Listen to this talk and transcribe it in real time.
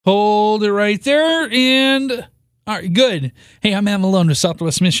Hold it right there, and all right, good. Hey, I'm Matt Malone with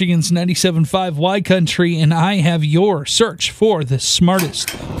Southwest Michigan's 97.5 Y Country, and I have your search for the smartest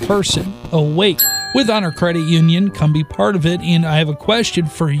person awake with Honor Credit Union. Come be part of it, and I have a question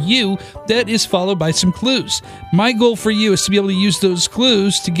for you that is followed by some clues. My goal for you is to be able to use those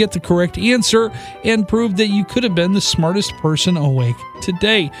clues to get the correct answer and prove that you could have been the smartest person awake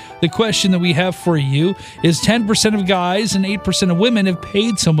today. The question that we have for you is 10% of guys and 8% of women have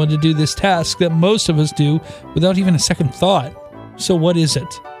paid someone to do this task that most of us do without even a second thought. So what is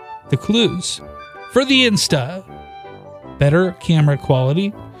it? The clues. For the Insta, better camera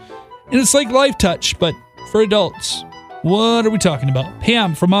quality. And it's like Life Touch, but for adults. What are we talking about?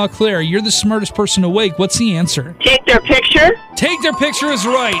 Pam from Eau Claire, you're the smartest person awake. What's the answer? Take their picture. Take their picture is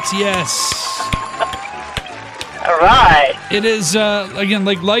right, yes. All right. It is, again,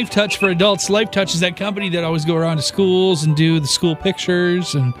 like Life Touch for adults. Life Touch is that company that always go around to schools and do the school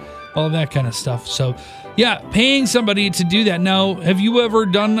pictures and all that kind of stuff. So, yeah, paying somebody to do that. Now, have you ever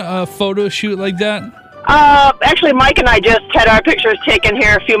done a photo shoot like that? Actually, Mike and I just had our pictures taken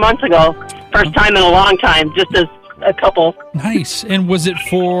here a few months ago. First time in a long time, just as a couple. Nice. And was it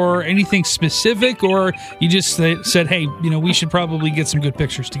for anything specific, or you just said, hey, we should probably get some good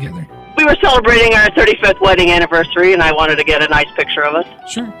pictures together? We were celebrating our 35th wedding anniversary, and I wanted to get a nice picture of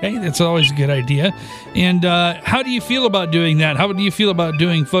us. Sure. Hey, that's always a good idea. And how do you feel about doing that? How do you feel about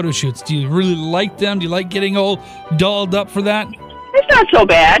doing photo shoots? Do you really like them? Do you like getting all dolled up for that? It's not so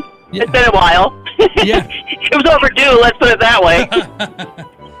bad. Yeah. It's been a while. Yeah. It was overdue, let's put it that way.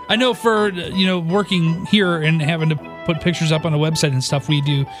 I know for, working here and having to put pictures up on a website and stuff, we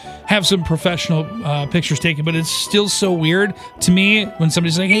do have some professional pictures taken, but it's still so weird to me when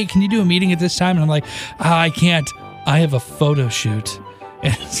somebody's like, hey, can you do a meeting at this time? And I'm like, I can't. I have a photo shoot.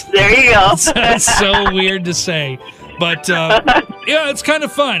 There you go. It's so weird to say. But, yeah, it's kind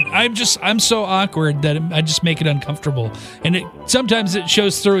of fun. I'm so awkward that I just make it uncomfortable. And sometimes it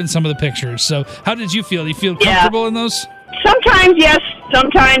shows through in some of the pictures. So how did you feel? Do you feel comfortable in those? Sometimes yes,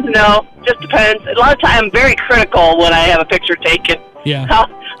 sometimes no. Just depends. A lot of times I'm very critical when I have a picture taken. Yeah.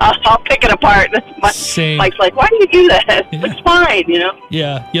 I'll pick it apart. Same. Mike's like, why do you do that? Yeah. It's fine,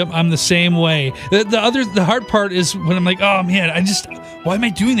 Yeah, yep, I'm the same way. The hard part is when I'm like, oh man, why am I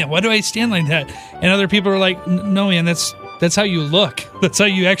doing that? Why do I stand like that? And other people are like, no man, that's how you look. That's how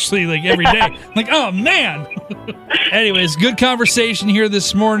you actually like every day. I'm like, oh man. Anyways, good conversation here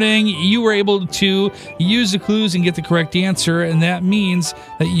this morning. You were able to use the clues and get the correct answer, and that means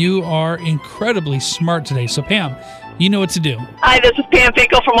that you are incredibly smart today. So Pam, you know what to do. Hi, this is Pam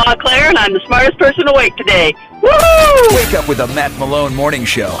Finkel from Eau Claire, and I'm the smartest person awake today. Woo! Wake up with a Matt Malone morning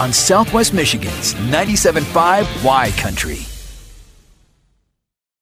show on Southwest Michigan's 97.5 Y Country.